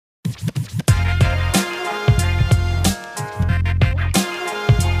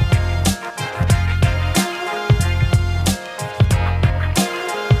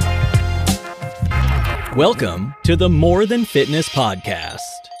Welcome to the More Than Fitness Podcast.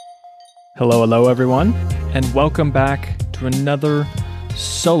 Hello, everyone, and welcome back to another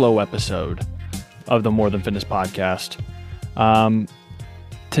solo episode of the More Than Fitness Podcast.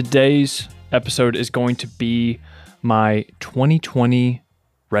 Today's episode is going to be my 2020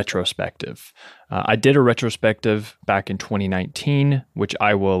 retrospective. I did a retrospective back in 2019, which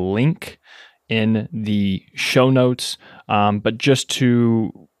I will link in the show notes, but just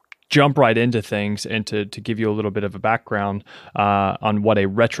to jump right into things and to give you a little bit of a background on what a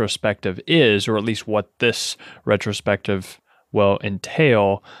retrospective is, or at least what this retrospective will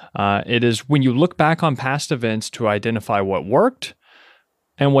entail. It is when you look back on past events to identify what worked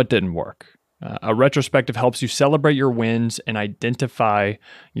and what didn't work. A retrospective helps you celebrate your wins and identify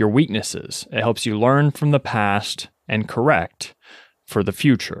your weaknesses. It helps you learn from the past and correct for the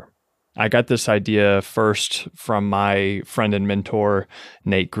future. I got this idea first from my friend and mentor,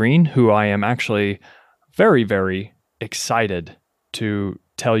 Nate Green, who I am actually very, very excited to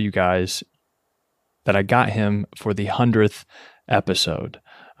tell you guys that I got him for the 100th episode.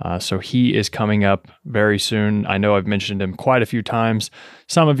 So he is coming up very soon. I know I've mentioned him quite a few times.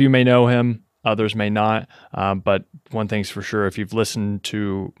 Some of you may know him, others may not. But one thing's for sure, if you've listened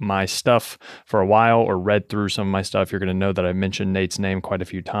to my stuff for a while or read through some of my stuff, you're going to know that I mentioned Nate's name quite a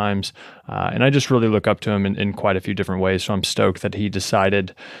few times. And I just really look up to him in quite a few different ways. So I'm stoked that he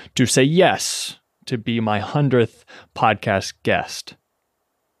decided to say yes to be my 100th podcast guest.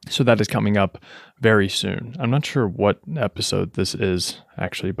 So that is coming up very soon. I'm not sure what episode this is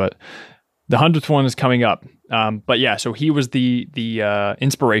actually, but the 100th one is coming up. But yeah, so he was the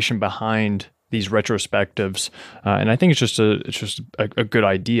inspiration behind these retrospectives, and I think it's just a good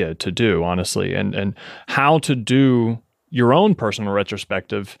idea to do, honestly. And how to do your own personal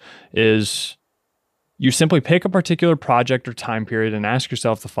retrospective is you simply pick a particular project or time period and ask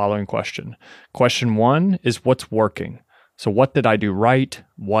yourself the following question. Question one is, what's working? So what did I do right?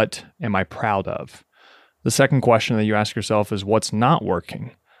 What am I proud of? The second question that you ask yourself is, what's not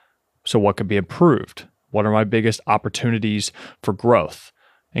working? So what could be improved? What are my biggest opportunities for growth?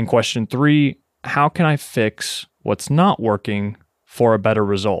 And question three, how can I fix what's not working for a better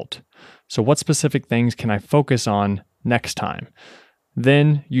result? So what specific things can I focus on next time?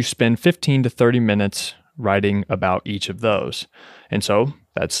 Then you spend 15 to 30 minutes writing about each of those. And so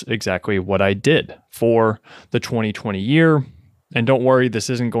that's exactly what I did for the 2020 year. And don't worry, this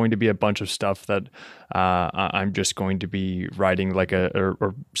isn't going to be a bunch of stuff that I'm just going to be writing like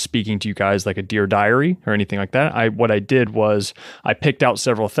or speaking to you guys like a Dear Diary or anything like that. What I did was I picked out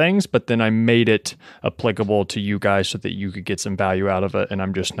several things, but then I made it applicable to you guys so that you could get some value out of it. And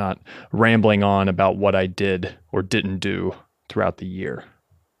I'm just not rambling on about what I did or didn't do throughout the year.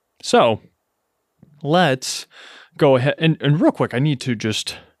 So let's go ahead and real quick, I need to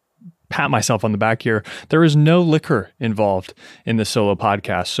just pat myself on the back here. There is no liquor involved in this solo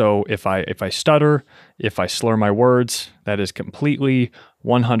podcast. So if I stutter, if I slur my words, that is completely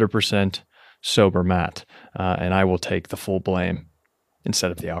 100% sober Matt. And I will take the full blame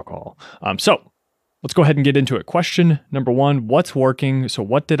instead of the alcohol. So let's go ahead and get into it. Question number one, what's working? So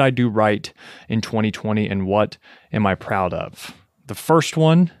what did I do right in 2020 and what am I proud of? The first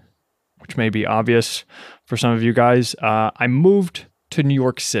one, which may be obvious for some of you guys, I moved to New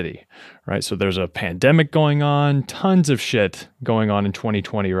York City, right? So there's a pandemic going on, tons of shit going on in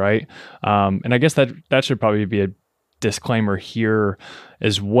 2020, right? And I guess that should probably be a disclaimer here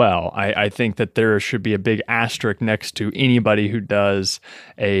as well. I think that there should be a big asterisk next to anybody who does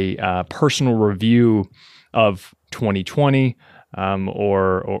a personal review of 2020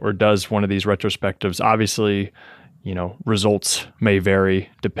 or does one of these retrospectives. Obviously, results may vary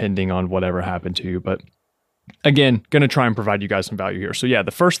depending on whatever happened to you, but again, going to try and provide you guys some value here. So yeah,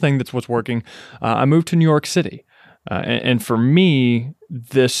 the first thing that's what's working, I moved to New York City. And for me,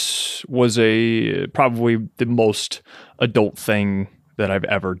 this was probably the most adult thing that I've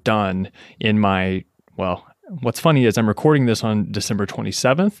ever done in what's funny is I'm recording this on December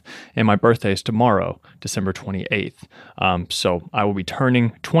 27th and my birthday is tomorrow, December 28th. So I will be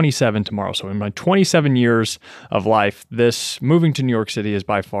turning 27 tomorrow. So in my 27 years of life, moving to New York City is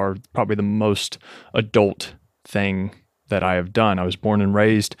by far probably the most adult thing that I have done. I was born and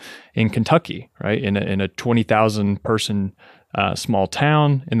raised in Kentucky, right? In a 20,000 person small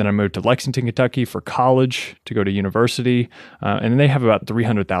town. And then I moved to Lexington, Kentucky for college to go to university. And they have about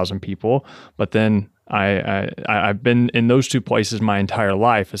 300,000 people. But then I've been in those two places my entire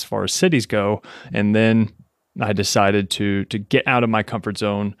life as far as cities go. And then I decided to get out of my comfort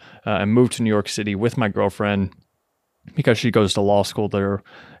zone and move to New York City with my girlfriend because she goes to law school there.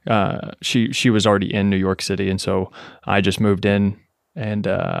 She was already in New York City. And so I just moved in and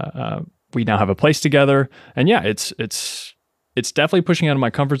we now have a place together. And yeah, it's definitely pushing out of my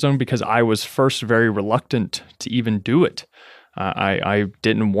comfort zone because I was first very reluctant to even do it. I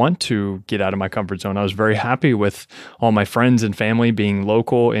didn't want to get out of my comfort zone. I was very happy with all my friends and family being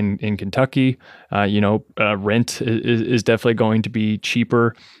local in Kentucky. Rent is definitely going to be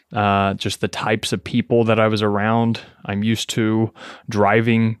cheaper. Just the types of people that I was around, I'm used to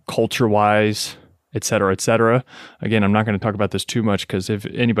driving culture-wise, et cetera, et cetera. Again, I'm not going to talk about this too much because if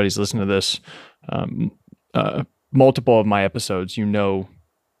anybody's listening to this, multiple of my episodes, you know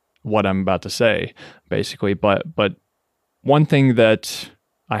what I'm about to say, basically. But one thing that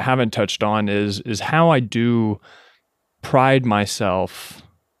I haven't touched on is how I do pride myself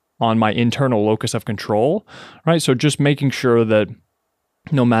on my internal locus of control, right? So just making sure that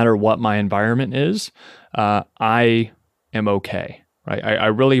no matter what my environment is, I am okay, right? I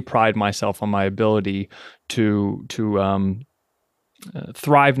really pride myself on my ability to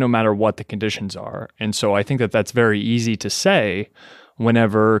thrive no matter what the conditions are. And so I think that that's very easy to say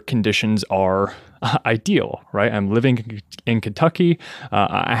whenever conditions are ideal, right? I'm living in Kentucky.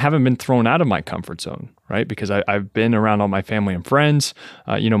 I haven't been thrown out of my comfort zone, right? Because I've been around all my family and friends.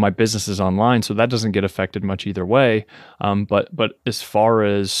 My business is online, so that doesn't get affected much either way. But as far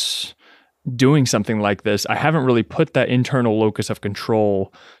as doing something like this, I haven't really put that internal locus of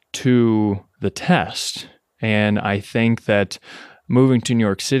control to the test. And I think that moving to New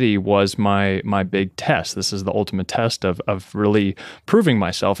York City was my big test. This is the ultimate test of really proving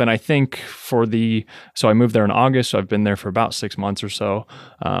myself. And I think so I moved there in August, so I've been there for about 6 months or so.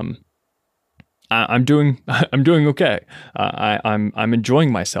 I'm doing okay. I'm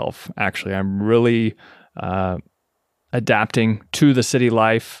enjoying myself, actually. I'm really adapting to the city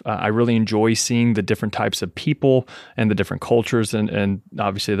life. I really enjoy seeing the different types of people and the different cultures. And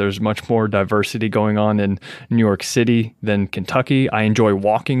obviously there's much more diversity going on in New York City than Kentucky. I enjoy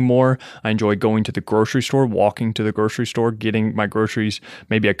walking more. I enjoy going to the grocery store, walking to the grocery store, getting my groceries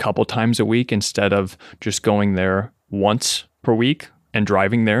maybe a couple times a week instead of just going there once per week and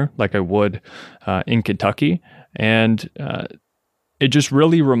driving there like I would in Kentucky. And it just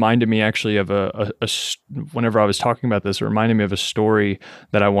really reminded me actually of whenever I was talking about this, it reminded me of a story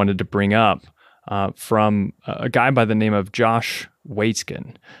that I wanted to bring up from a guy by the name of Josh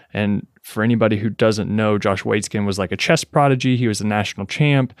Waitzkin. And for anybody who doesn't know, Josh Waitzkin was like a chess prodigy. He was a national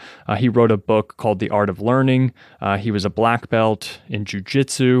champ. He wrote a book called The Art of Learning. He was a black belt in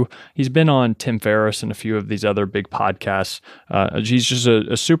jiu-jitsu. He's been on Tim Ferriss and a few of these other big podcasts. He's just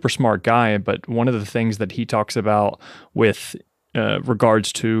a super smart guy. But one of the things that he talks about with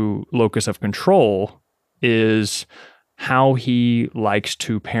regards to locus of control is how he likes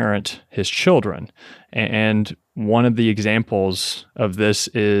to parent his children. And one of the examples of this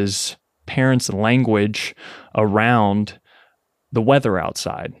is parents' language around the weather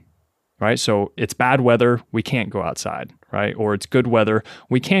outside, right? So it's bad weather, we can't go outside, right? Or it's good weather,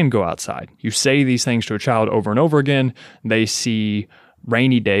 we can go outside. You say these things to a child over and over again, they see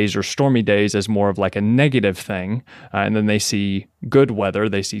rainy days or stormy days as more of like a negative thing. And then they see good weather,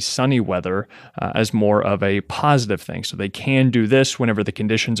 they see sunny weather as more of a positive thing. So they can do this whenever the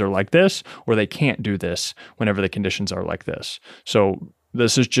conditions are like this, or they can't do this whenever the conditions are like this. So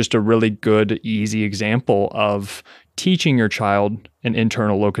this is just a really good, easy example of teaching your child an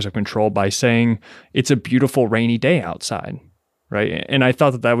internal locus of control by saying, it's a beautiful rainy day outside, right? And I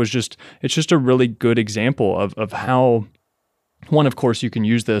thought that was it's just a really good example of how, one, of course, you can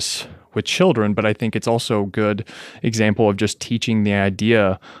use this with children, but I think it's also a good example of just teaching the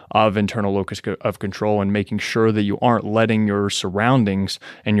idea of internal locus of control and making sure that you aren't letting your surroundings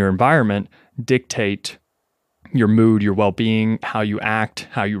and your environment dictate your mood, your well-being, how you act,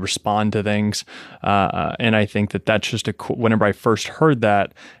 how you respond to things. And I think that that's just whenever I first heard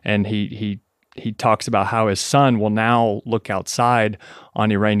that, and he talks about how his son will now look outside on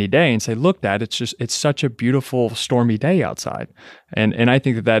a rainy day and say, look, Dad, it's such a beautiful stormy day outside. And I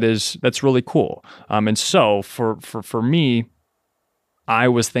think that's really cool. And so for me, I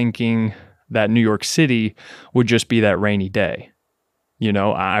was thinking that New York City would just be that rainy day.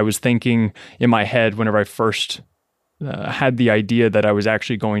 I was thinking in my head whenever I first had the idea that I was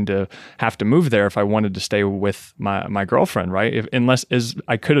actually going to have to move there if I wanted to stay with my girlfriend, right? Unless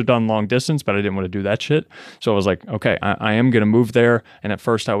I could have done long distance, but I didn't want to do that shit. So I was like, okay, I am going to move there. And at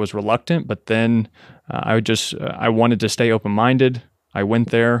first I was reluctant, but then I wanted to stay open-minded. I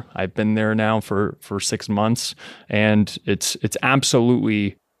went there. I've been there now for 6 months, and it's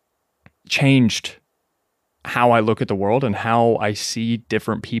absolutely changed how I look at the world and how I see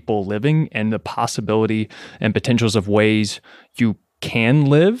different people living and the possibility and potentials of ways you can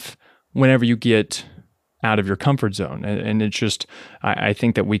live whenever you get out of your comfort zone. And it's just, I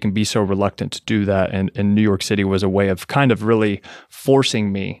think that we can be so reluctant to do that. And New York City was a way of kind of really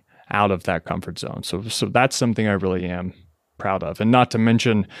forcing me out of that comfort zone. So that's something I really am proud of. And not to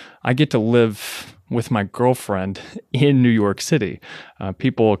mention, I get to live with my girlfriend in New York City.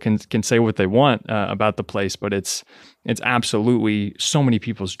 People can say what they want about the place, but it's absolutely so many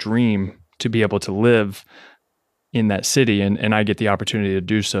people's dream to be able to live in that city, and I get the opportunity to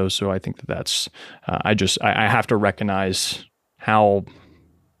do so. So I think that's I have to recognize how,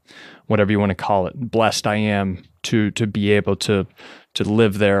 whatever you want to call it, blessed I am to be able to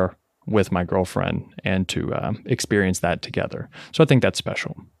live there with my girlfriend and to experience that together. So I think that's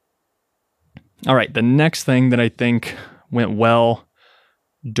special. All right, the next thing that I think went well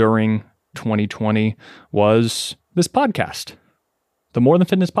during 2020 was this podcast, the More Than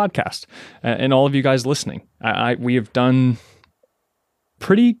Fitness podcast, and all of you guys listening. We have done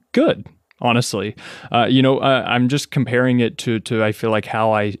pretty good, honestly. I'm just comparing it to I feel like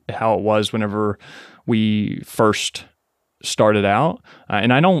how it was whenever we first started out,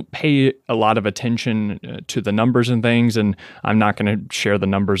 and I don't pay a lot of attention to the numbers and things, and I'm not going to share the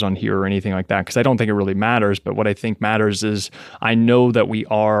numbers on here or anything like that because I don't think it really matters. But what I think matters is I know that we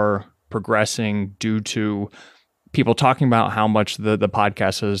are progressing due to people talking about how much the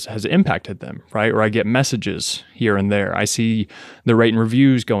podcast has impacted them, right? Or I get messages here and there. I see the rate and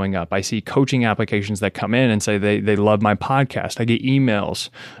reviews going up. I see coaching applications that come in and say they love my podcast. I get emails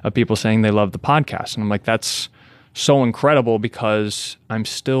of people saying they love the podcast. And I'm like, that's so incredible because I'm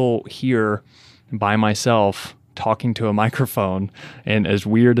still here by myself talking to a microphone. And as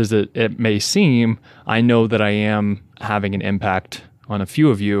weird as it may seem, I know that I am having an impact on a few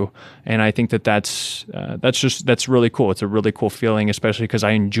of you. And I think that's really cool. It's a really cool feeling, especially because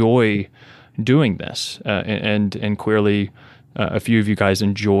I enjoy doing this. And clearly a few of you guys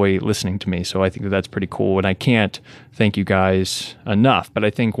enjoy listening to me. So I think that's pretty cool. And I can't thank you guys enough. But I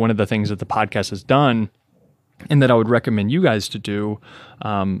think one of the things that the podcast has done and that I would recommend you guys to do,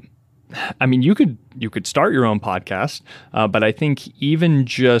 you could start your own podcast, but I think even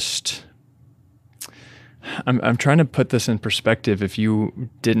just, I'm trying to put this in perspective. If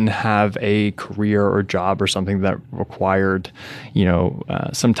you didn't have a career or job or something that required,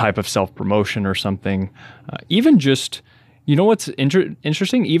 some type of self-promotion or something, even just, what's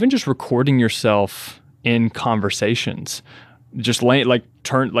interesting, even just recording yourself in conversations, just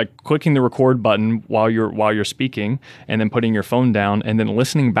clicking the record button while you're speaking and then putting your phone down and then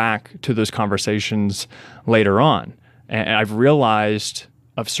listening back to those conversations later on. And I've realized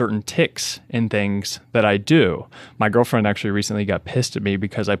of certain tics and things that I do. My girlfriend actually recently got pissed at me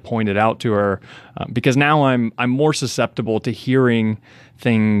because I pointed out to her, because now I'm more susceptible to hearing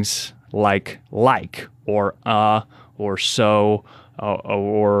things like or so,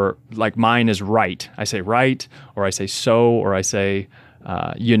 or like mine is right. I say right, or I say so, or I say,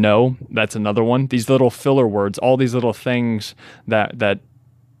 that's another one. These little filler words, all these little things that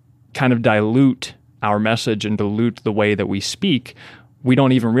kind of dilute our message and dilute the way that we speak. We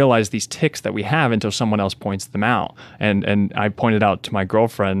don't even realize these tics that we have until someone else points them out. And I pointed out to my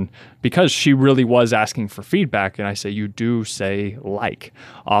girlfriend because she really was asking for feedback. And I say, you do say like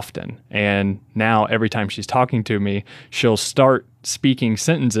often. And now every time she's talking to me, she'll start speaking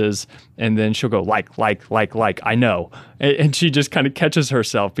sentences and then she'll go like, I know. And she just kind of catches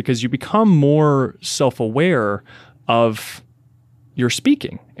herself because you become more self-aware of your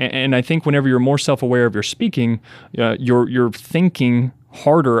speaking. And I think whenever you're more self-aware of your speaking, you're thinking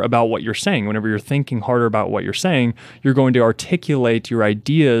harder about what you're saying. Whenever you're thinking harder about what you're saying, you're going to articulate your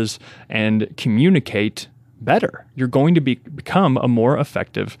ideas and communicate better. You're going to become a more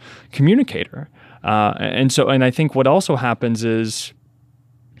effective communicator. And I think what also happens is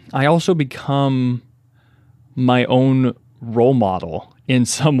I also become my own role model in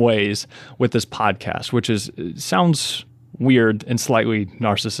some ways with this podcast, which sounds weird and slightly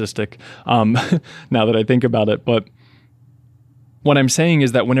narcissistic now that I think about it. But what I'm saying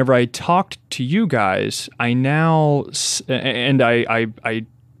is that whenever I talk to you guys, I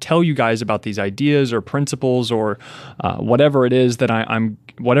tell you guys about these ideas or principles or whatever it is that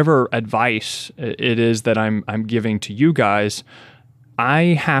whatever advice it is that I'm giving to you guys,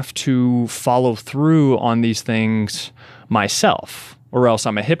 I have to follow through on these things myself, or else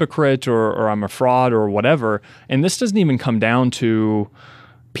I'm a hypocrite or I'm a fraud or whatever. And this doesn't even come down to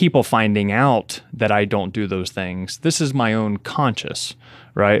people finding out that I don't do those things. This is my own conscience,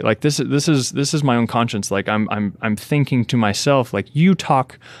 right? Like this is my own conscience. Like I'm thinking to myself, like, you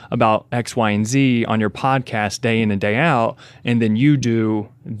talk about X, Y, and Z on your podcast day in and day out, and then you do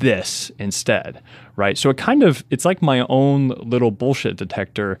this instead, right? So it's like my own little bullshit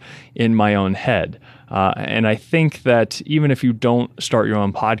detector in my own head. And I think that even if you don't start your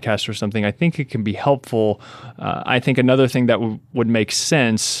own podcast or something, I think it can be helpful. I think another thing that would make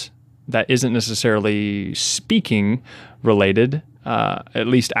sense that isn't necessarily speaking related, at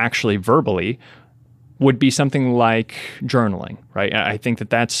least actually verbally, would be something like journaling, right? I think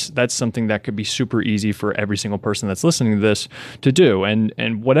that's something that could be super easy for every single person that's listening to this to do.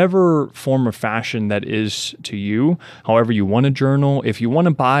 And whatever form or fashion that is to you, however you want to journal, if you want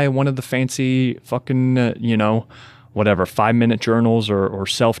to buy one of the fancy fucking, whatever, 5-minute journals or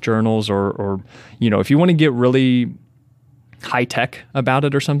self journals, or if you want to get really high tech about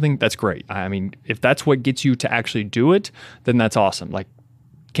it or something, that's great. I mean, if that's what gets you to actually do it, then that's awesome. Like,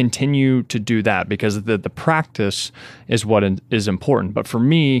 continue to do that, because the practice is what is important. But for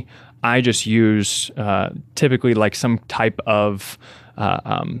me, I just use typically like some type of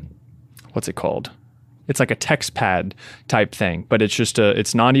what's it called? It's like a text pad type thing, but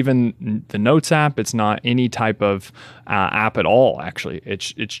it's not even the Notes app. It's not any type of app at all. Actually,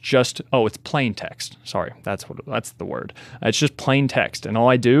 it's just it's plain text. Sorry, that's the word. It's just plain text, and all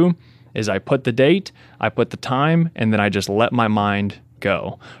I do is I put the date, I put the time, and then I just let my mind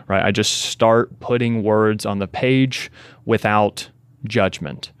go, right? I just start putting words on the page without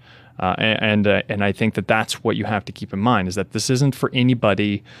judgment. And I think that that's what you have to keep in mind, is that this isn't for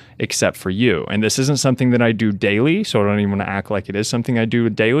anybody except for you. And this isn't something that I do daily, so I don't even want to act like it is something I do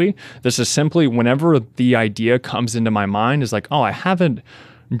daily. This is simply whenever the idea comes into my mind, is like, oh, I haven't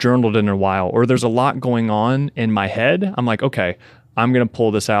journaled in a while, or there's a lot going on in my head. I'm like, okay, I'm going to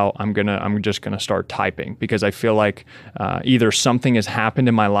pull this out. I'm just going to start typing, because I feel like either something has happened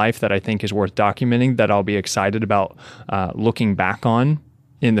in my life that I think is worth documenting, that I'll be excited about looking back on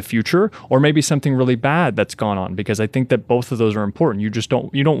in the future, or maybe something really bad that's gone on, because I think that both of those are important. You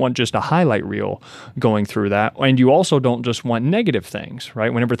don't want just a highlight reel going through that. And you also don't just want negative things,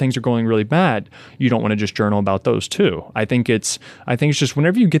 right? Whenever things are going really bad, you don't want to just journal about those too. I think it's just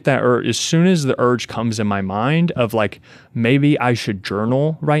whenever you get that urge, as soon as the urge comes in my mind of like, maybe I should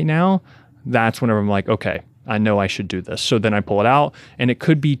journal right now, that's whenever I'm like, okay, I know I should do this. So then I pull it out, and it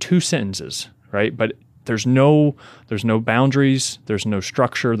could be 2 sentences, right? But there's no boundaries, there's no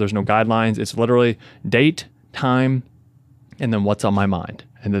structure, there's no guidelines. It's literally date, time, and then what's on my mind,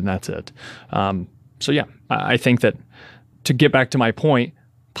 and then that's it. So yeah, I think that, to get back to my point,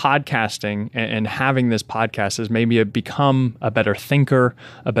 podcasting and having this podcast has made me become a better thinker,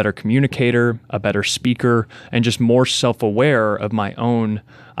 a better communicator, a better speaker, and just more self-aware of my own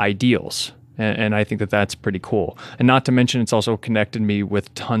ideals. And I think that that's pretty cool. And not to mention, it's also connected me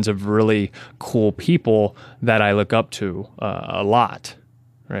with tons of really cool people that I look up to a lot,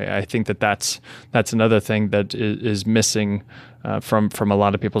 right? I think that that's another thing that is missing from a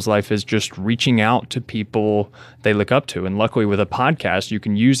lot of people's life, is just reaching out to people they look up to. And luckily with a podcast, you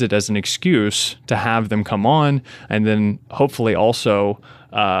can use it as an excuse to have them come on, and then hopefully also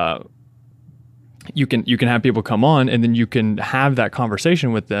you can have people come on, and then you can have that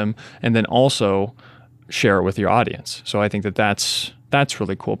conversation with them, and then also share it with your audience. So I think that that's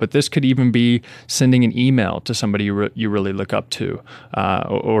really cool. But this could even be sending an email to somebody you really look up to,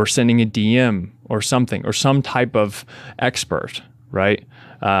 or sending a DM or something, or some type of expert, right?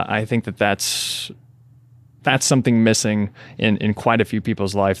 I think that that's something missing in quite a few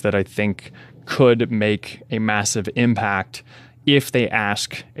people's life that I think could make a massive impact if they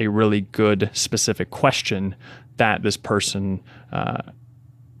ask a really good specific question that this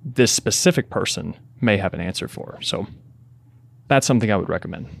specific person may have an answer for. So that's something I would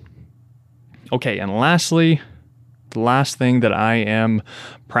recommend. Okay, and lastly, the last thing that I am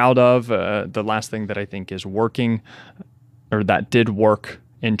proud of, the last thing that I think is working, or that did work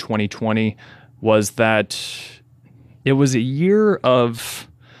in 2020, was that it was a year of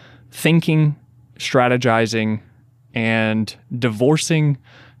thinking, strategizing, and divorcing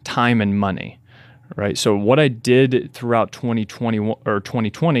time and money, right? So what I did throughout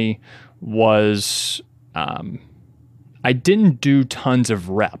 2020 was I didn't do tons of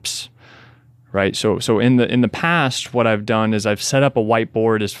reps, right? So in the past, what I've done is I've set up a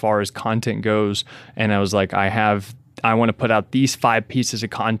whiteboard as far as content goes, and I was like, I want to put out these 5 pieces of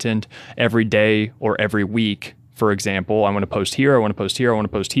content every day or every week. For example, I want to post here, I want to post here, I want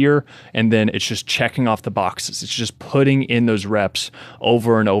to post here, and then it's just checking off the boxes. It's just putting in those reps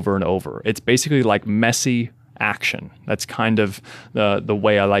over and over and over. It's basically like messy action. That's kind of the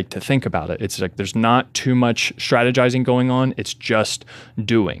way I like to think about it. It's like there's not too much strategizing going on. It's just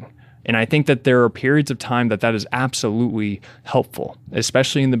doing. And I think that there are periods of time that is absolutely helpful,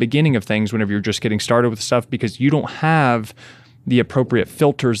 especially in the beginning of things whenever you're just getting started with stuff, because you don't have the appropriate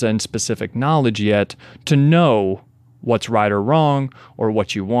filters and specific knowledge yet to know what's right or wrong or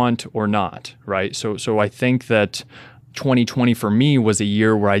what you want or not, right? So I think that 2020 for me was a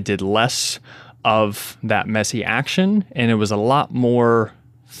year where I did less of that messy action, and it was a lot more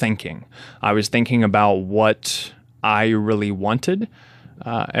thinking. I was thinking about what I really wanted,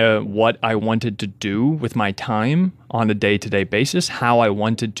 what I wanted to do with my time on a day-to-day basis, how I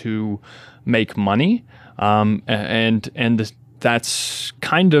wanted to make money, that's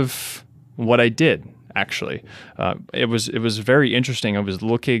kind of what I did. Actually, it was very interesting. I was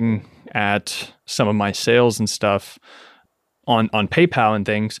looking at some of my sales and stuff on PayPal and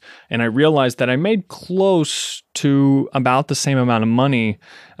things, and I realized that I made close to about the same amount of money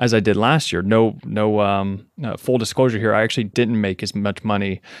as I did last year. No, full disclosure here, I actually didn't make as much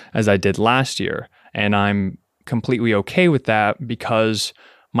money as I did last year, and I'm completely okay with that because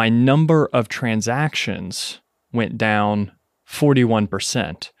my number of transactions went down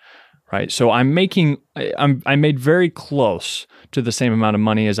 41%. Right. So I made very close to the same amount of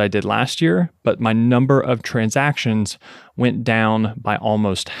money as I did last year, but my number of transactions went down by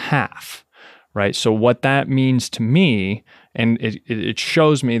almost half. Right. So what that means to me, and it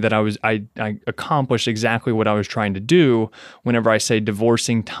shows me that I accomplished exactly what I was trying to do whenever I say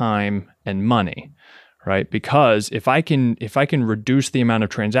divorcing time and money. Right. Because if I can reduce the amount of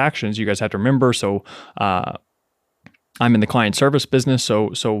transactions, you guys have to remember. So I'm in the client service business.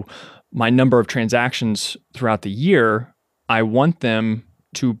 So my number of transactions throughout the year, I want them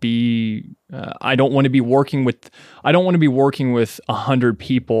to be, I don't want to be working with 100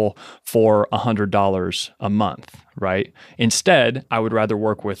 people for $100 a month, right? Instead, I would rather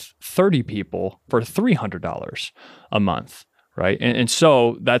work with 30 people for $300 a month. Right. And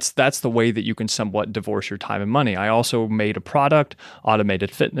so that's the way that you can somewhat divorce your time and money. I also made a product,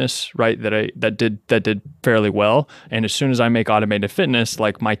 automated fitness, right, that did fairly well. And as soon as I make automated fitness,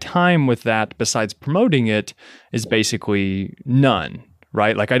 like my time with that, besides promoting it, is basically none.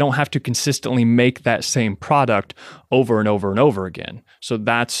 Right. Like I don't have to consistently make that same product over and over and over again. So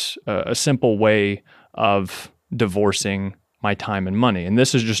that's a simple way of divorcing my time and money. And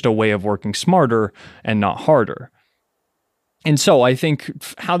this is just a way of working smarter and not harder. And so I think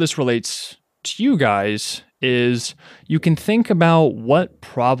how this relates to you guys is you can think about what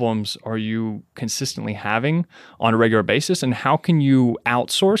problems are you consistently having on a regular basis, and how can you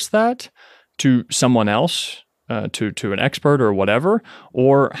outsource that to someone else, to an expert or whatever,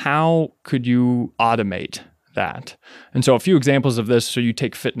 or how could you automate that? And so a few examples of this. So you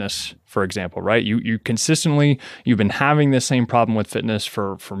take fitness, for example, right? You've been having this same problem with fitness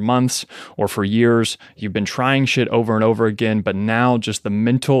for months or for years. You've been trying shit over and over again, but now just the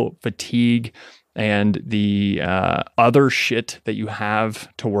mental fatigue and the other shit that you have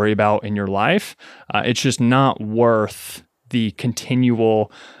to worry about in your life, it's just not worth the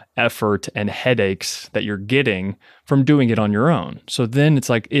continual effort and headaches that you're getting from doing it on your own. So then it's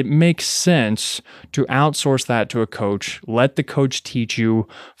like, it makes sense to outsource that to a coach, let the coach teach you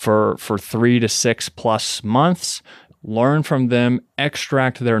for 3 to 6 plus months, learn from them,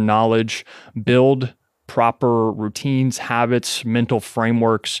 extract their knowledge, build proper routines, habits, mental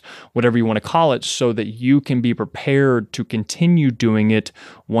frameworks, whatever you want to call it, so that you can be prepared to continue doing it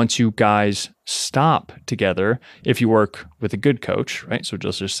once you guys stop together. If you work with a good coach, right? So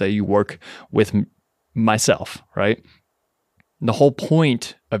just say you work with myself, right? The whole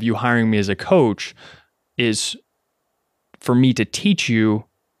point of you hiring me as a coach is for me to teach you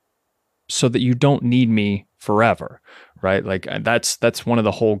so that you don't need me forever. Right? Like that's one of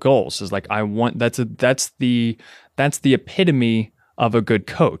the whole goals is like, that's the epitome of a good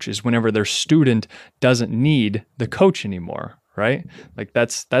coach is whenever their student doesn't need the coach anymore. Right? Like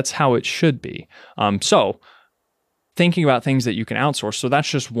that's how it should be. So thinking about things that you can outsource. So that's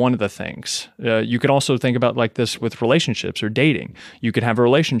just one of the things. You could also think about like this with relationships or dating. You could have a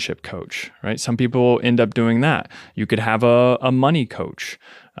relationship coach, right? Some people end up doing that. You could have a money coach,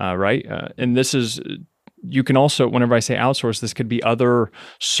 right? And this is, you can also, whenever I say outsource, this could be other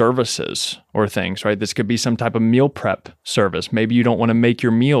services or things, right? This could be some type of meal prep service. Maybe you don't want to make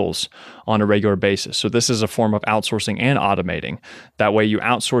your meals on a regular basis. So this is a form of outsourcing and automating. That way you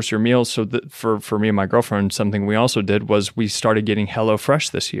outsource your meals. So that for me and my girlfriend, something we also did was we started getting HelloFresh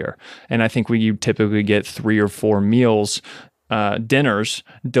this year. And I think we typically get 3 or 4 meals dinners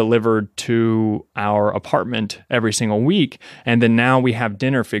delivered to our apartment every single week. And then now we have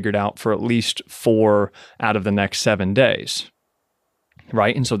dinner figured out for at least 4 out of the next 7 days.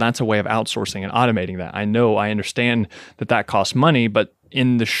 Right. And so that's a way of outsourcing and automating that. I understand that costs money, but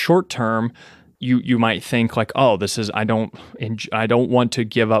in the short term, you might think like, oh, I don't want to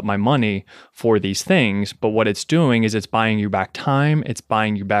give up my money for these things. But what it's doing is it's buying you back time. It's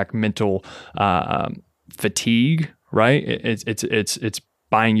buying you back mental fatigue, right? It's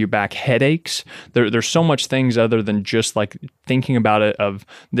buying you back headaches. There's so much things other than just like thinking about it of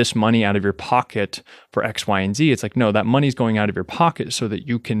this money out of your pocket for X, Y, and Z. It's like, no, that money's going out of your pocket so that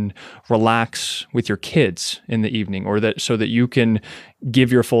you can relax with your kids in the evening, or so that you can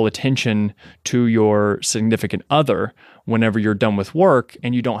give your full attention to your significant other whenever you're done with work,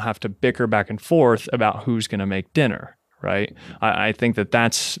 and you don't have to bicker back and forth about who's going to make dinner, right? I think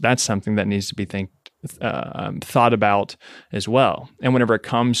that's something that needs to be thought about as well. And whenever it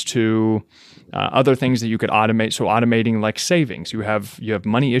comes to other things that you could automate, so automating like savings, you have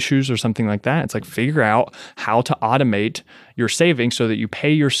money issues or something like that. It's like figure out how to automate your savings so that you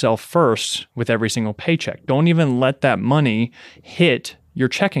pay yourself first with every single paycheck. Don't even let that money hit your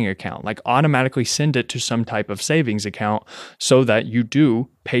checking account. Like automatically send it to some type of savings account so that you do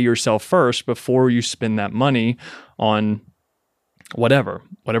pay yourself first before you spend that money on whatever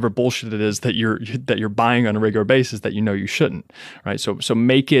bullshit it is that you're buying on a regular basis that you know you shouldn't, right? So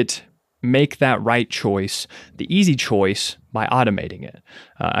make that right choice, the easy choice, by automating it.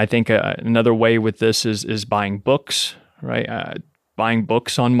 I think another way with this is buying books, right? Buying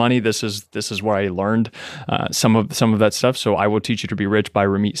books on money. This is where I learned some of that stuff. So I Will Teach You to Be Rich by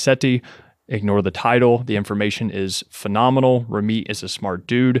Ramit Sethi. Ignore the title. The information is phenomenal. Ramit is a smart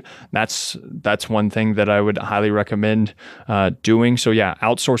dude. That's one thing that I would highly recommend doing. So yeah,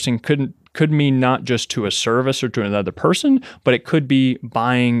 outsourcing could mean not just to a service or to another person, but it could be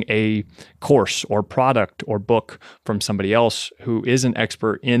buying a course or product or book from somebody else who is an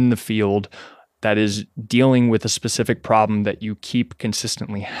expert in the field that is dealing with a specific problem that you keep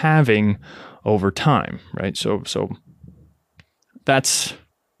consistently having over time, right? So that's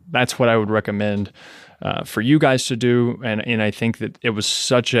what I would recommend for you guys to do. And I think that it was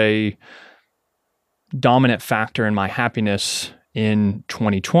such a dominant factor in my happiness in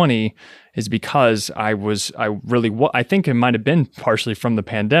 2020 is because I think it might have been partially from the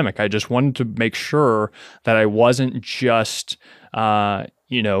pandemic. I just wanted to make sure that I wasn't just, it's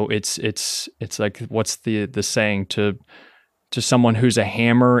like, what's the saying, to someone who's a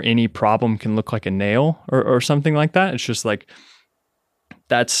hammer, any problem can look like a nail or something like that. It's just like,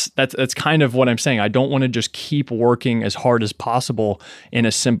 that's kind of what I'm saying. I don't want to just keep working as hard as possible in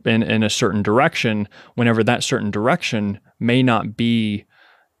a certain direction whenever that certain direction may not be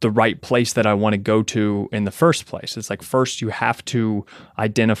the right place that I want to go to in the first place. It's like, first you have to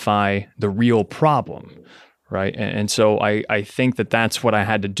identify the real problem, right? And so I think that that's what I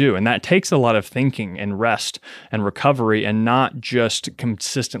had to do. And that takes a lot of thinking and rest and recovery, and not just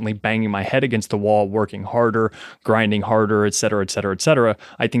consistently banging my head against the wall, working harder, grinding harder, et cetera, et cetera, et cetera.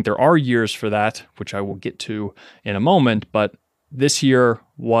 I think there are years for that, which I will get to in a moment. But this year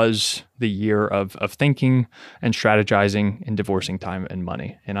was the year of thinking and strategizing and divorcing time and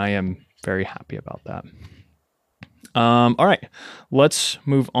money. And I am very happy about that. All right, let's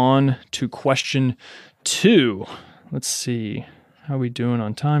move on to question 2. Let's see. How are we doing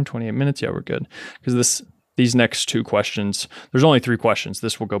on time? 28 minutes. Yeah, we're good. Because these next 2 questions, there's only 3 questions.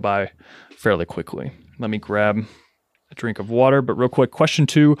 This will go by fairly quickly. Let me grab a drink of water. But real quick, question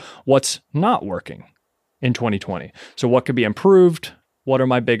 2, what's not working in 2020? So what could be improved? What are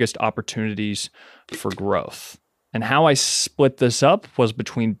my biggest opportunities for growth? And how I split this up was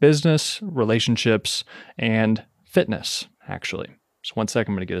between business, relationships, and fitness, actually. Just one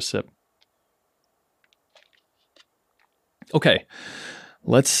second, I'm going to get a sip. Okay,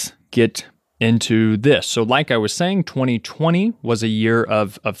 let's get into this. So like I was saying, 2020 was a year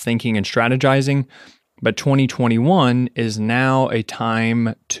of thinking and strategizing, but 2021 is now a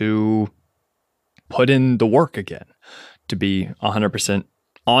time to put in the work again. To be 100%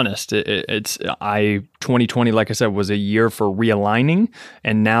 honest, 2020, like I said, was a year for realigning.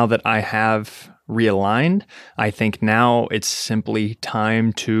 And now that I have realigned, I think now it's simply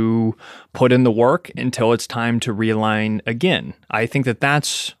time to put in the work until it's time to realign again. I think that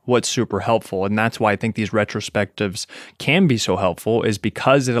that's what's super helpful. And that's why I think these retrospectives can be so helpful, is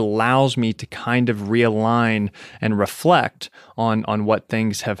because it allows me to kind of realign and reflect on what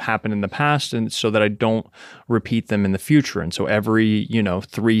things have happened in the past, and so that I don't repeat them in the future. And so every,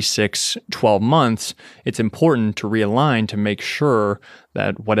 3, 6, 12 months, it's important to realign to make sure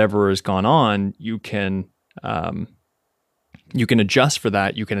that whatever has gone on, you can you can adjust for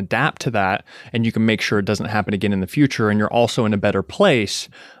that, you can adapt to that, and you can make sure it doesn't happen again in the future. And you're also in a better place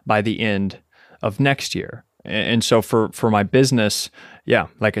by the end of next year. And so for my business, yeah,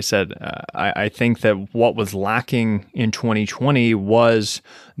 like I said, I think that what was lacking in 2020 was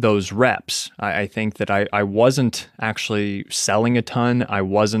those reps. I think that I wasn't actually selling a ton. I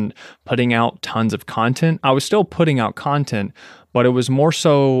wasn't putting out tons of content. I was still putting out content, but it was more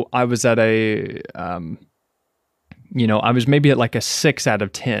so I was at I was maybe at like a 6 out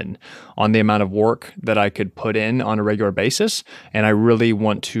of 10 on the amount of work that I could put in on a regular basis. And I really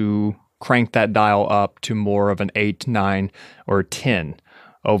want to crank that dial up to more of an 8, 9, or 10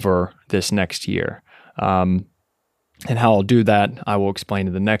 over this next year. And how I'll do that, I will explain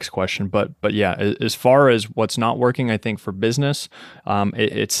in the next question. But yeah, as far as what's not working, I think for business,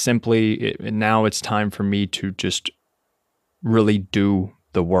 it's simply now it's time for me to just really do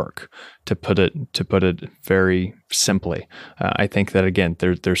the work, to put it very simply. I think that again,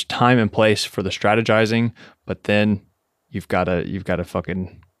 there's time and place for the strategizing, but then you've got to do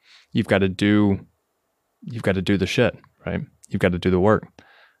the shit, right? You've got to do the work.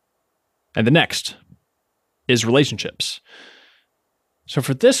 And the next is relationships. So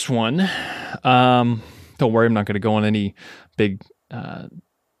for this one, don't worry, I'm not going to go on any big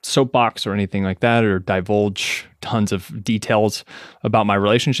soapbox or anything like that, or divulge tons of details about my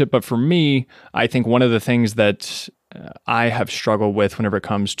relationship. But for me, I think one of the things that I have struggled with whenever it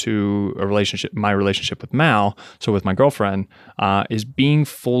comes to my relationship with Mal, so with my girlfriend, is being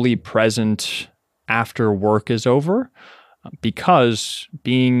fully present after work is over, because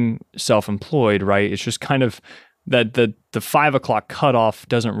being self-employed, right, it's just kind of that the 5 o'clock cutoff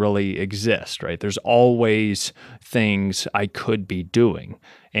doesn't really exist, right? There's always things I could be doing.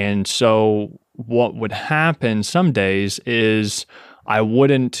 And so what would happen some days is I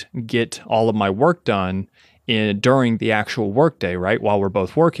wouldn't get all of my work done during the actual workday, right, while we're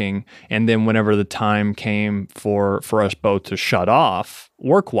both working. And then whenever the time came for us both to shut off,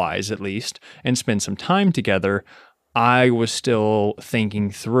 work-wise at least, and spend some time together, I was still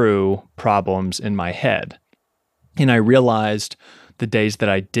thinking through problems in my head. And I realized the days that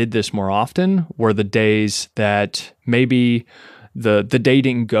I did this more often were the days that maybe the day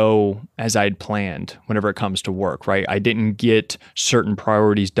didn't go as I'd planned whenever it comes to work, right? I didn't get certain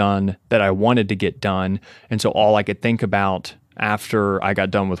priorities done that I wanted to get done. And so all I could think about after I got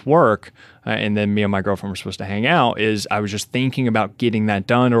done with work, and then me and my girlfriend were supposed to hang out, is I was just thinking about getting that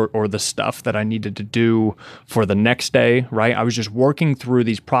done, or the stuff that I needed to do for the next day, right? I was just working through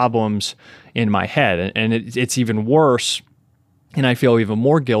these problems in my head. And it's even worse, and I feel even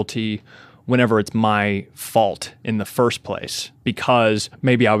more guilty whenever it's my fault in the first place, because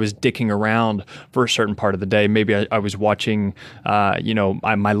maybe I was dicking around for a certain part of the day. Maybe I was watching,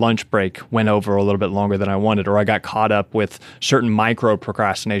 my lunch break went over a little bit longer than I wanted, or I got caught up with certain micro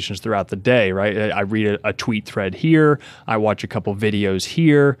procrastinations throughout the day, right? I read a tweet thread here, I watch a couple videos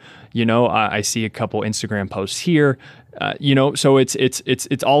here, I see a couple Instagram posts here, so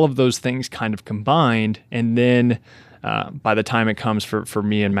it's all of those things kind of combined. And then by the time it comes for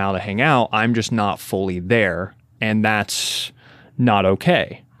me and Mal to hang out, I'm just not fully there. And that's not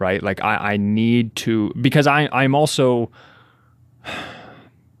okay, right? Like I need to, because I'm also,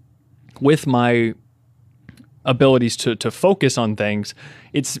 with my abilities to focus on things,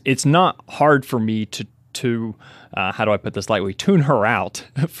 it's not hard for me to how do I put this lightly, tune her out,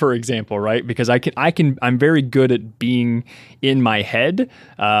 for example, right? Because I'm very good at being in my head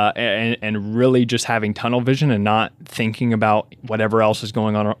and really just having tunnel vision and not thinking about whatever else is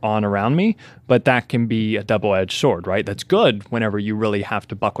going on around me. But that can be a double-edged sword, right? That's good whenever you really have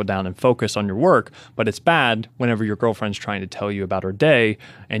to buckle down and focus on your work, but it's bad whenever your girlfriend's trying to tell you about her day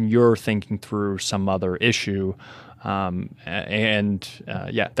and you're thinking through some other issue. It's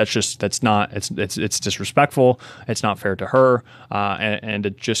disrespectful. It's not fair to her. And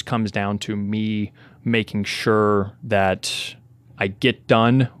it just comes down to me making sure that I get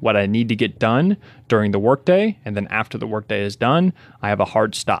done what I need to get done during the workday. And then after the workday is done, I have a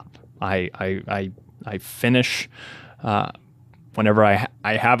hard stop. I finish, whenever I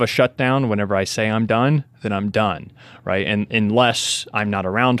have a shutdown, whenever I say I'm done, then I'm done, right? And unless I'm not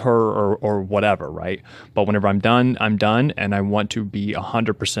around her or whatever, right? But whenever I'm done, and I want to be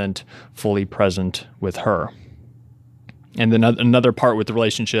 100% fully present with her. And then another part with the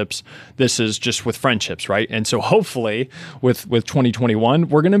relationships, this is just with friendships, right? And so hopefully with 2021,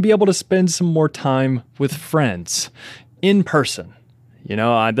 we're going to be able to spend some more time with friends in person.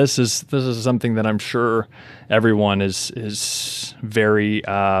 This is something that I'm sure everyone is very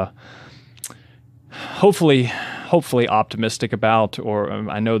hopefully hopefully optimistic about, or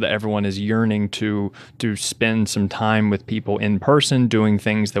I know that everyone is yearning to spend some time with people in person, doing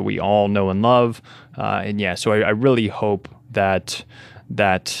things that we all know and love. So I really hope that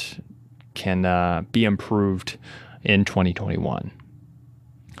can be improved in 2021.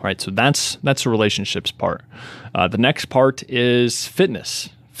 All right, so that's the relationships part. The next part is fitness.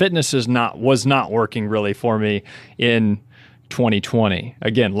 Fitness was not working really for me in 2020.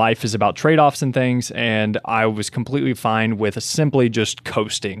 Again, life is about trade-offs and things, and I was completely fine with simply just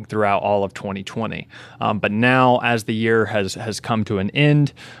coasting throughout all of 2020. But now, as the year has come to an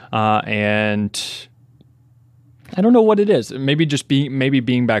end, and I don't know what it is. Maybe just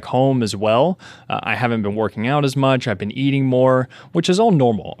being back home as well. I haven't been working out as much. I've been eating more, which is all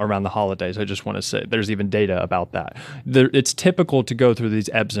normal around the holidays. I just want to say there's even data about that. It's typical to go through these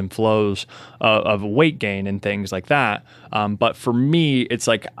ebbs and flows of weight gain and things like that. But for me, it's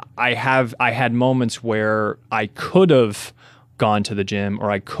like I had moments where I could have gone to the gym,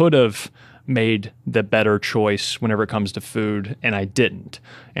 or I could have made the better choice whenever it comes to food, and I didn't.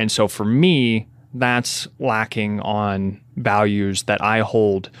 And so for me, that's lacking on values that I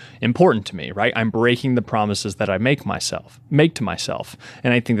hold important to me, right? I'm breaking the promises that I make to myself.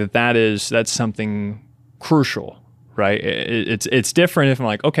 And I think that's something crucial, right? It's different if I'm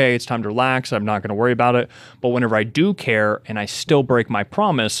like, okay, it's time to relax, I'm not going to worry about it. But whenever I do care and I still break my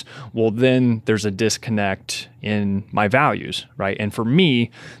promise, well, then there's a disconnect in my values, right? And for me,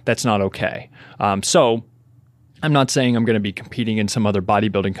 that's not okay. So I'm not saying I'm going to be competing in some other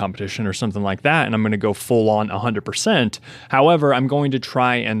bodybuilding competition or something like that, and I'm going to go full on 100%. However, I'm going to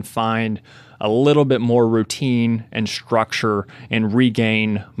try and find a little bit more routine and structure and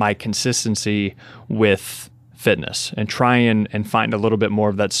regain my consistency with fitness, and try and find a little bit more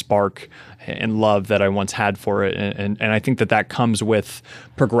of that spark and love that I once had for it. And I think that comes with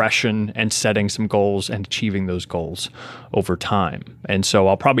progression and setting some goals and achieving those goals over time. And so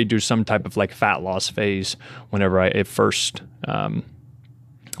I'll probably do some type of like fat loss phase whenever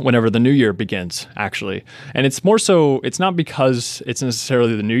the new year begins, actually. And it's more so, it's not because it's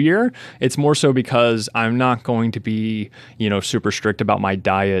necessarily the new year. It's more so because I'm not going to be, super strict about my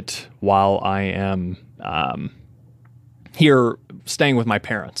diet while I am here staying with my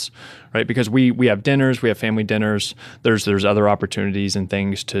parents, right? Because we have dinners, we have family dinners. There's other opportunities and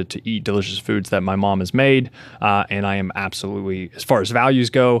things to eat delicious foods that my mom has made. And I am absolutely, as far as values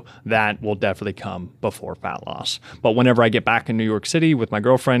go, that will definitely come before fat loss. But whenever I get back in New York City with my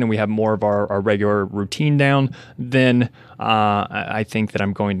girlfriend and we have more of our regular routine down, then I think that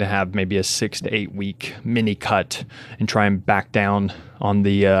I'm going to have maybe a 6 to 8 week mini cut and try and back down on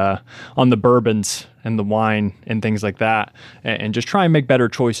the bourbons and the wine and things like that, and just try and make better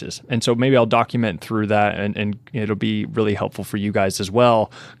choices. And so maybe I'll document through that, and it'll be really helpful for you guys as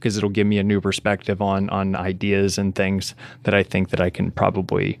well, because it'll give me a new perspective on ideas and things that I think that I can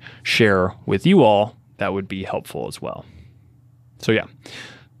probably share with you all that would be helpful as well. So yeah,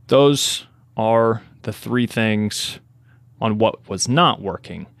 those are the 3 things on what was not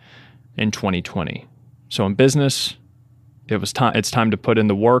working in 2020. So in business, it's time to put in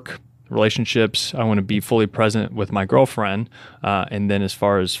the work. Relationships, I want to be fully present with my girlfriend. And then as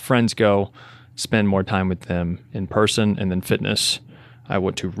far as friends go, spend more time with them in person. And then fitness, I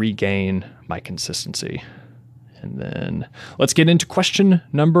want to regain my consistency. And then let's get into question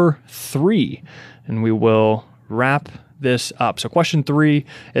number 3, and we will wrap this up. So question 3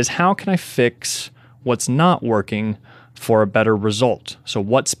 is, how can I fix what's not working for a better result? So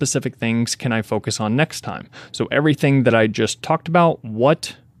what specific things can I focus on next time? So everything that I just talked about,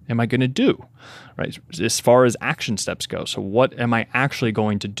 what am I going to do, right? As far as action steps go. So what am I actually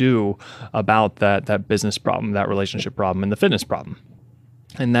going to do about that business problem, that relationship problem, and the fitness problem?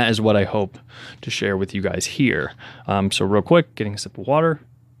 And that is what I hope to share with you guys here. So real quick, getting a sip of water.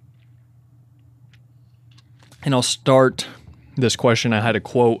 And I'll start this question. I had a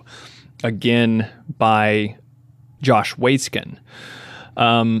quote again by Josh Waitzkin.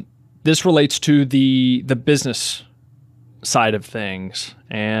 This relates to the business side of things.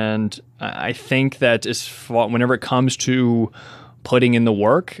 And I think that whenever it comes to putting in the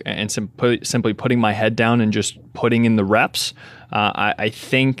work and simply putting my head down and just putting in the reps, I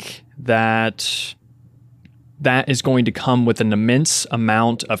think that is going to come with an immense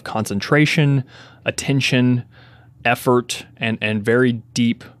amount of concentration, attention, effort, and very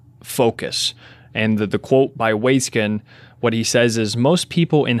deep focus. And the quote by Waitzkin, what he says is, most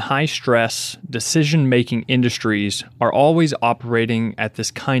people in high-stress, decision-making industries are always operating at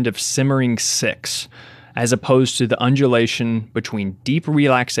this kind of simmering 6, as opposed to the undulation between deep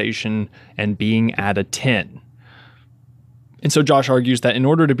relaxation and being at a 10. And so Josh argues that in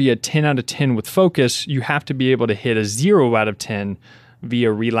order to be a 10 out of 10 with focus, you have to be able to hit a 0 out of 10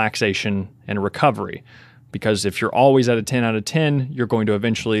 via relaxation and recovery. Because if you're always at a 10 out of 10, you're going to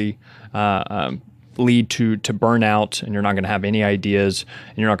eventually lead to burnout, and you're not going to have any ideas,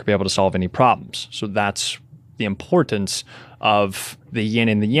 and you're not going to be able to solve any problems. So that's the importance of the yin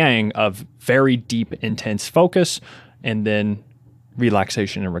and the yang of very deep, intense focus and then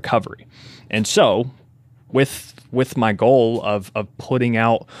relaxation and recovery. And so with my goal of putting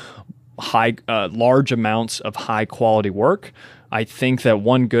out large amounts of high quality work, I think that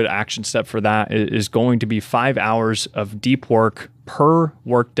one good action step for that is going to be 5 hours of deep work per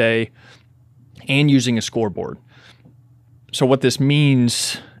workday and using a scoreboard. So what this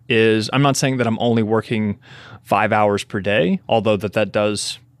means is, I'm not saying that I'm only working 5 hours per day, although that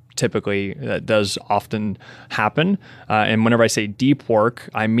does often happen. And whenever I say deep work,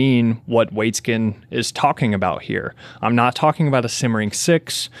 I mean what Waitskin is talking about here. I'm not talking about a simmering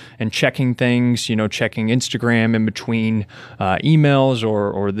 6 and checking things, checking Instagram in between emails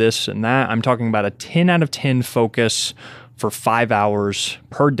or this and that. I'm talking about a 10 out of 10 focus for 5 hours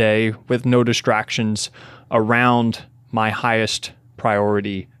per day with no distractions around my highest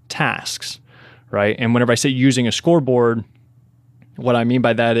priority tasks, right? And whenever I say using a scoreboard, what I mean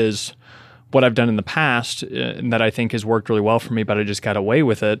by that is what I've done in the past and that I think has worked really well for me, but I just got away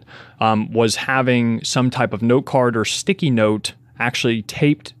with it, was having some type of note card or sticky note actually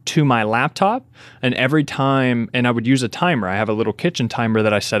taped to my laptop. And every time, and I would use a timer. I have a little kitchen timer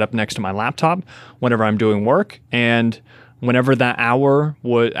that I set up next to my laptop whenever I'm doing work. And whenever that hour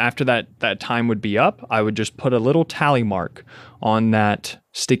after that time would be up, I would just put a little tally mark on that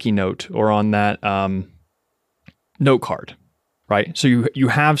sticky note or on that note card, right? So you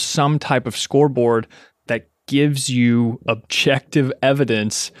have some type of scoreboard that gives you objective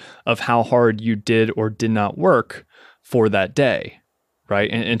evidence of how hard you did or did not work for that day, right?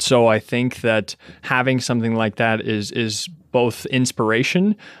 And so I think that having something like that is both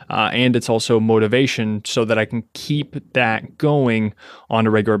inspiration and it's also motivation, so that I can keep that going on a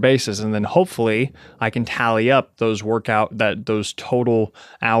regular basis. And then hopefully I can tally up those total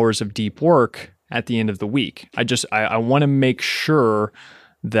hours of deep work at the end of the week. I want to make sure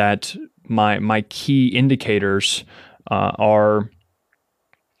that my key indicators are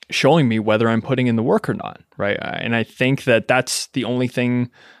showing me whether I'm putting in the work or not, right? And I think that that's the only thing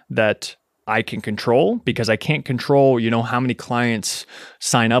that I can control, because I can't control, how many clients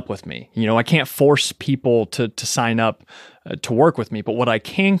sign up with me. I can't force people to sign up to work with me. But what I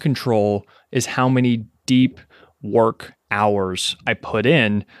can control is how many deep work hours I put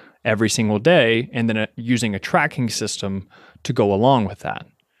in every single day, and then using a tracking system to go along with that,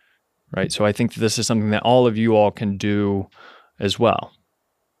 right? So I think this is something that all of you all can do as well.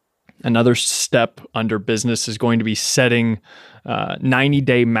 Another step under business is going to be setting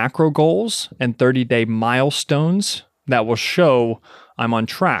 90-day macro goals and 30-day milestones that will show I'm on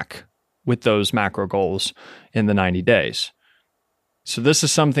track with those macro goals in the 90 days. So this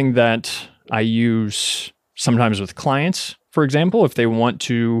is something that I use sometimes with clients. For example, if they want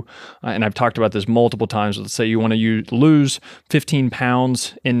to, and I've talked about this multiple times, let's say you want to lose 15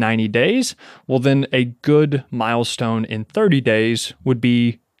 pounds in 90 days, well, then a good milestone in 30 days would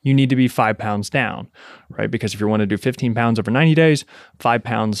be you need to be 5 pounds down, right? Because if you want to do 15 pounds over 90 days, 5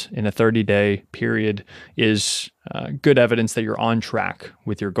 pounds in a 30-day period is good evidence that you're on track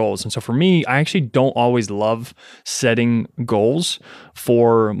with your goals. And so for me, I actually don't always love setting goals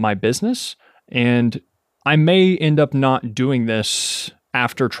for my business. And I may end up not doing this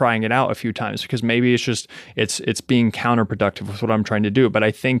after trying it out a few times, because maybe it's being counterproductive with what I'm trying to do. But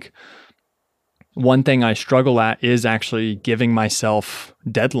I think one thing I struggle at is actually giving myself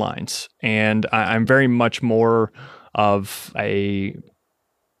deadlines. And I'm very much more of a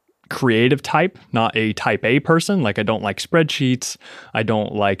creative type, not a type A person. Like, I don't like spreadsheets. I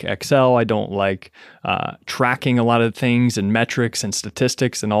don't like Excel. I don't like tracking a lot of things and metrics and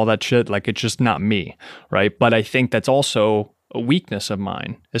statistics and all that shit. Like, it's just not me, right? But I think that's also a weakness of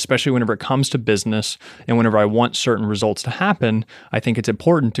mine, especially whenever it comes to business and whenever I want certain results to happen. I think it's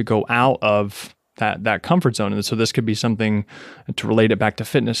important to go out of that comfort zone. And so this could be something to relate it back to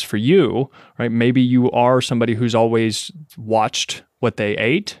fitness for you, right? Maybe you are somebody who's always watched what they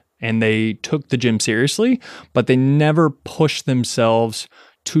ate and they took the gym seriously, but they never pushed themselves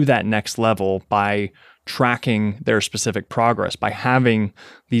to that next level by tracking their specific progress, by having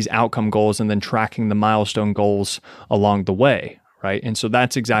these outcome goals and then tracking the milestone goals along the way, right? And so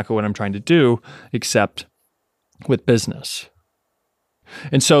that's exactly what I'm trying to do, except with business.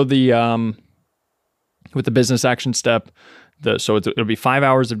 And so with the business action step, it'll be 5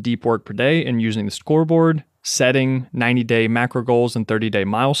 hours of deep work per day and using the scoreboard, setting 90-day macro goals and 30-day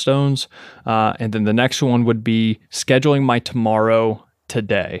milestones. And then the next one would be scheduling my tomorrow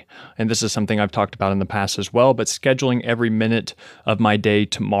today. And this is something I've talked about in the past as well, but scheduling every minute of my day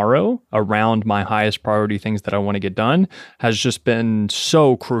tomorrow around my highest priority things that I want to get done has just been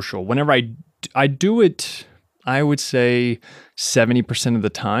so crucial. Whenever I do it, I would say 70% of the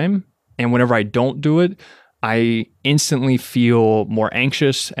time. And whenever I don't do it, I instantly feel more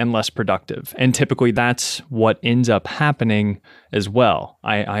anxious and less productive. And typically that's what ends up happening as well.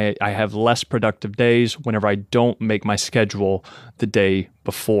 I have less productive days whenever I don't make my schedule the day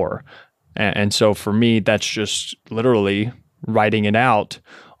before. And so for me, that's just literally writing it out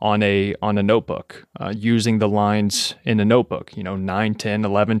on a notebook, using the lines in a notebook, 9, 10,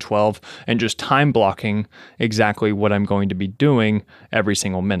 11, 12, and just time blocking exactly what I'm going to be doing every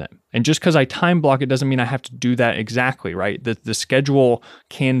single minute. And just because I time block it doesn't mean I have to do that exactly, right? The schedule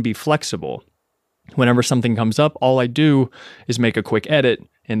can be flexible. Whenever something comes up, all I do is make a quick edit,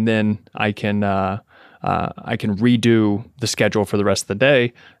 and then I can redo the schedule for the rest of the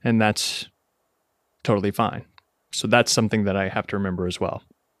day, and that's totally fine. So that's something that I have to remember as well.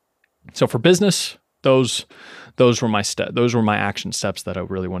 So for business, those were my action steps that I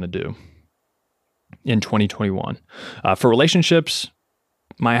really want to do in 2021. For relationships,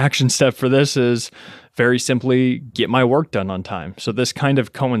 my action step for this is very simply get my work done on time. So this kind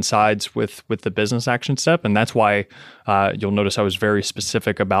of coincides with the business action step, and that's why you'll notice I was very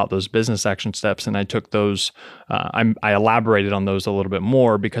specific about those business action steps, and I took those. I elaborated on those a little bit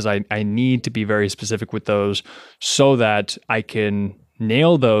more because I need to be very specific with those so that I can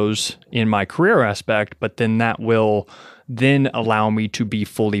nail those in my career aspect, but then that will then allow me to be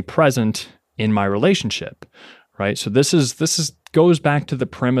fully present in my relationship, right? So this goes back to the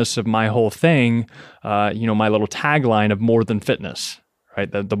premise of my whole thing, my little tagline of More Than Fitness,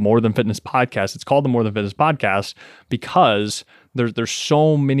 right? The More Than Fitness podcast. It's called the More Than Fitness podcast because there's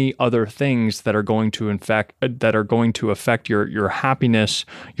so many other things that are going to affect your happiness,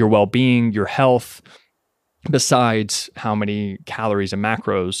 your well-being, your health, besides how many calories and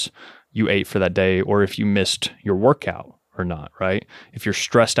macros you ate for that day, or if you missed your workout or not, right? If you're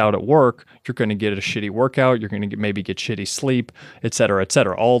stressed out at work, you're going to get a shitty workout, you're going to maybe get shitty sleep, et cetera, et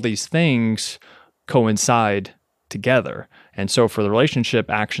cetera. All these things coincide together. And so for the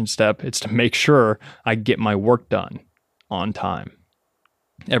relationship action step, it's to make sure I get my work done on time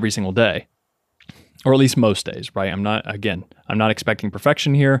every single day, or at least most days, right? I'm not expecting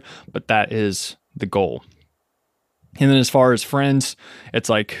perfection here, but that is the goal. And then as far as friends, it's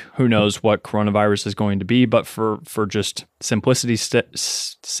like, who knows what coronavirus is going to be, but for just simplicity's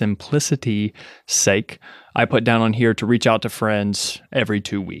sake, I put down on here to reach out to friends every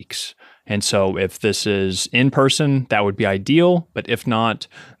 2 weeks. And so if this is in person, that would be ideal, but if not,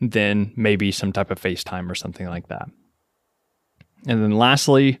 then maybe some type of FaceTime or something like that. And then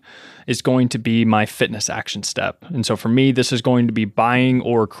lastly is going to be my fitness action step. And so for me, this is going to be buying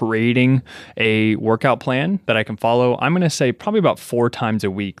or creating a workout plan that I can follow. I'm going to say probably about 4 times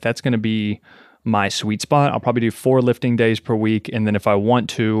a week. That's going to be my sweet spot. I'll probably do 4 lifting days per week. And then if I want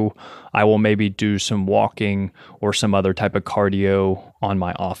to, I will maybe do some walking or some other type of cardio on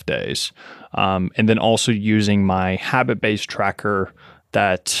my off days. And then also using my habit-based tracker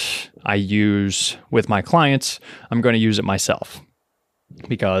that I use with my clients, I'm going to use it myself.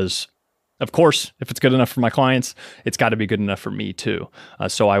 Because, of course, if it's good enough for my clients, it's got to be good enough for me too.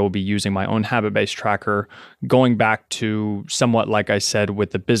 So I will be using my own habit-based tracker, going back to somewhat like I said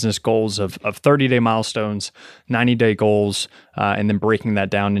with the business goals of 30-day milestones, 90-day goals, and then breaking that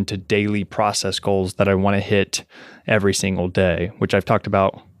down into daily process goals that I want to hit every single day, which I've talked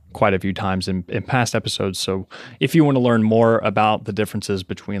about quite a few times in past episodes. So if you want to learn more about the differences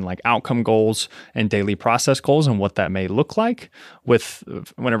between like outcome goals and daily process goals and what that may look like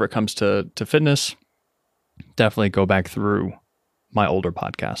whenever it comes to fitness, definitely go back through my older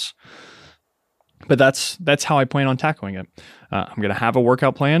podcasts. But that's how I plan on tackling it. I'm going to have a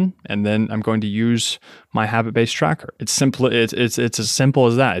workout plan, and then I'm going to use my habit-based tracker. It's simple. It's as simple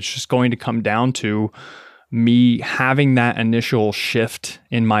as that. It's just going to come down to me having that initial shift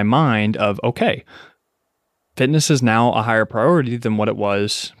in my mind of, okay, fitness is now a higher priority than what it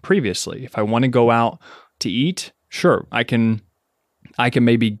was previously. If I want to go out to eat, sure, I can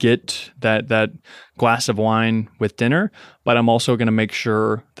maybe get that glass of wine with dinner, but I'm also going to make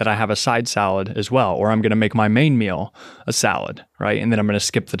sure that I have a side salad as well, or I'm going to make my main meal a salad, right? And then I'm going to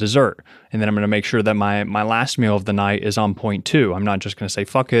skip the dessert. And then I'm going to make sure that my last meal of the night is on point too. I'm not just going to say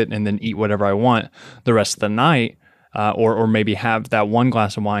fuck it and then eat whatever I want the rest of the night, or maybe have that one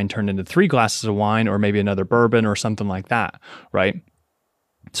glass of wine turned into 3 glasses of wine, or maybe another bourbon or something like that, right?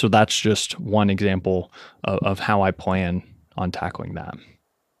 So that's just one example of how I plan on tackling that.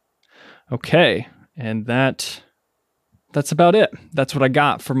 Okay, and that's about it. That's what I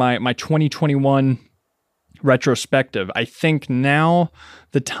got for my 2021 retrospective. I think now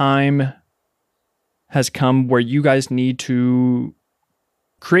the time has come where you guys need to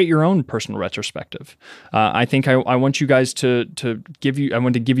create your own personal retrospective. I think I want you guys I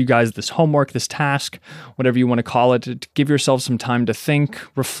want to give you guys this homework, this task, whatever you want to call it, to give yourself some time to think,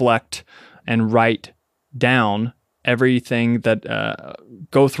 reflect, and write down everything that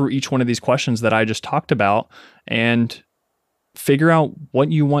go through each one of these questions that I just talked about, and figure out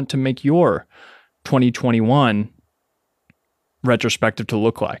what you want to make your 2021 retrospective to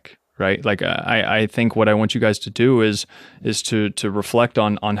look like, right? Like I think what I want you guys to do is to reflect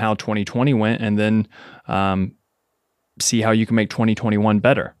on how 2020 went, and then see how you can make 2021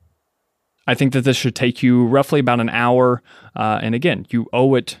 better. I think that this should take you roughly about an hour. And again, you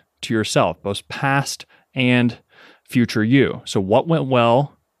owe it to yourself, both past and future you. So what went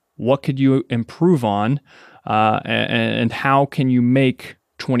well? What could you improve on? And how can you make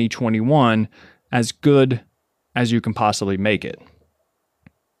 2021 as good as you can possibly make it?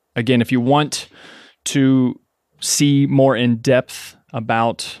 Again, if you want to see more in depth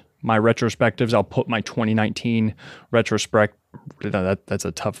about my retrospectives, I'll put my 2019 retrospective. That's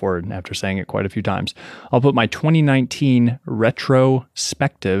a tough word after saying it quite a few times. I'll put my 2019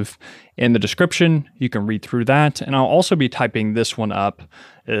 retrospective in the description. You can read through that. And I'll also be typing this one up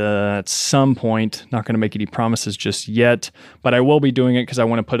at some point. Not going to make any promises just yet, but I will be doing it because I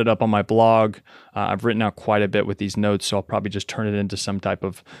want to put it up on my blog. I've written out quite a bit with these notes, so I'll probably just turn it into some type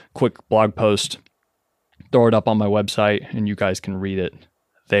of quick blog post, throw it up on my website, and you guys can read it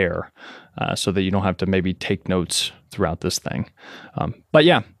there, so that you don't have to maybe take notes throughout this thing. But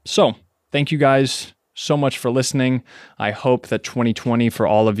yeah, so thank you guys so much for listening. I hope that 2020 for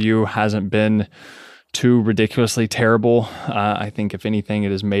all of you hasn't been too ridiculously terrible. I think if anything,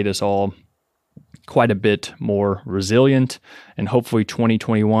 it has made us all quite a bit more resilient, and hopefully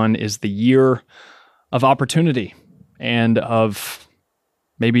 2021 is the year of opportunity and of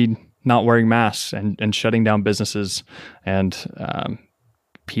maybe not wearing masks and shutting down businesses and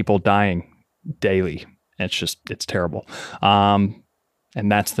people dying daily. It's terrible. And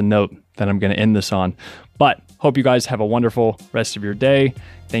that's the note that I'm going to end this on. But hope you guys have a wonderful rest of your day.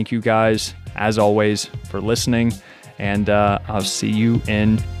 Thank you guys, as always, for listening. And I'll see you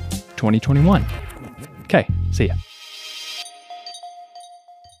in 2021. Okay, see ya.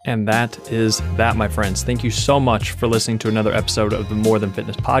 And that is that, my friends. Thank you so much for listening to another episode of the More Than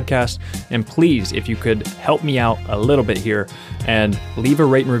Fitness podcast. And please, if you could help me out a little bit here and leave a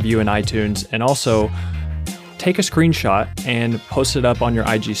rate and review in iTunes, and also take a screenshot and post it up on your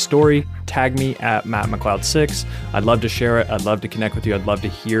IG story. Tag me at MattMcLeod6. I'd love to share it. I'd love to connect with you. I'd love to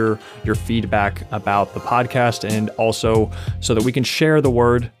hear your feedback about the podcast, and also so that we can share the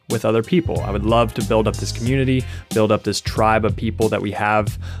word with other people. I would love to build up this community, build up this tribe of people that we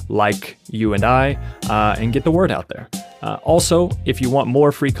have like you and I, and get the word out there. Also, if you want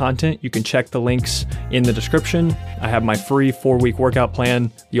more free content, you can check the links in the description. I have my free 4-week workout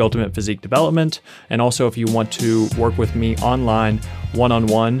plan, The Ultimate Physique Development. And also, if you want to work with me online,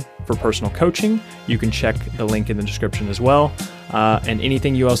 one-on-one for personal coaching, you can check the link in the description as well. And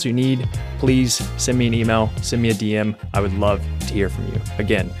anything else you need, please send me an email, send me a DM. I would love to hear from you.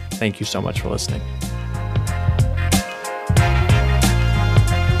 Again, thank you so much for listening.